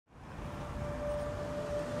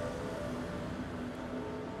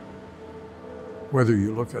Whether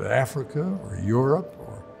you look at Africa or Europe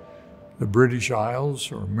or the British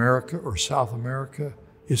Isles or America or South America,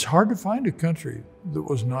 it's hard to find a country that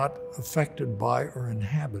was not affected by or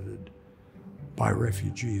inhabited by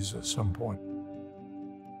refugees at some point.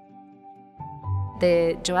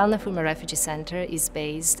 The Joel Nafuma Refugee Center is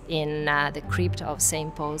based in the crypt of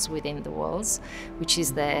St. Paul's within the walls, which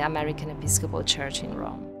is the American Episcopal Church in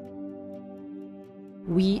Rome.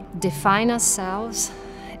 We define ourselves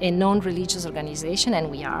a non-religious organization, and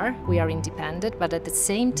we are independent, but at the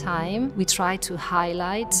same time, we try to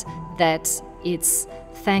highlight that it's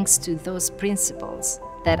thanks to those principles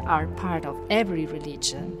that are part of every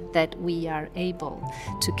religion that we are able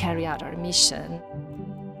to carry out our mission.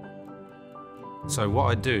 So what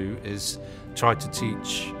I do is try to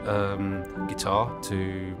teach guitar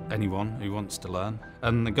to anyone who wants to learn.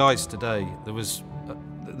 And the guys today, there's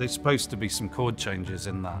supposed to be some chord changes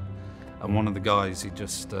in that. And one of the guys, he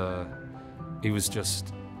was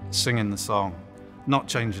just singing the song, not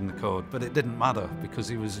changing the chord, but it didn't matter because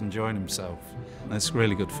he was enjoying himself. And it's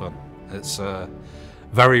really good fun. It's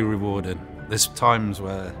very rewarding. There's times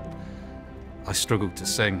where I struggle to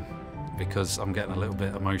sing because I'm getting a little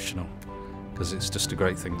bit emotional, because it's just a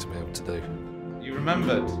great thing to be able to do. You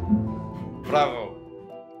remembered? Bravo!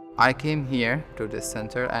 I came here to this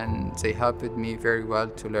center and they helped me very well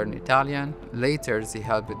to learn Italian. Later they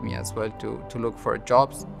helped me as well to look for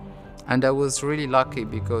jobs. And I was really lucky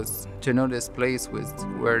because to know this place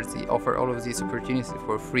where they offer all of these opportunities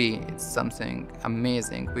for free, it's something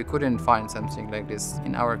amazing. We couldn't find something like this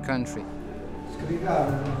in our country.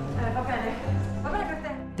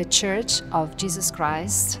 The Church of Jesus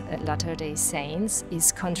Christ Latter-day Saints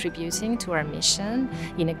is contributing to our mission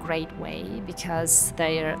in a great way because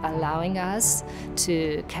they are allowing us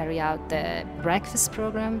to carry out the breakfast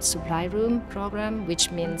program, supply room program, which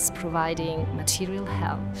means providing material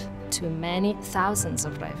help to many thousands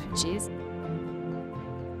of refugees.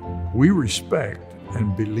 We respect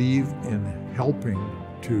and believe in helping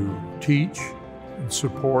to teach and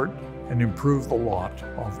support and improve the lot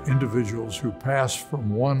of individuals who pass from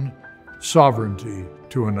one sovereignty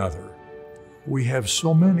to another. We have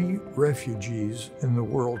so many refugees in the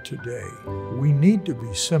world today. We need to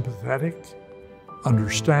be sympathetic,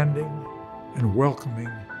 understanding, and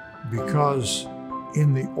welcoming because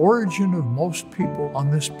in the origin of most people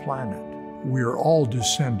on this planet, we are all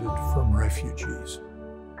descended from refugees.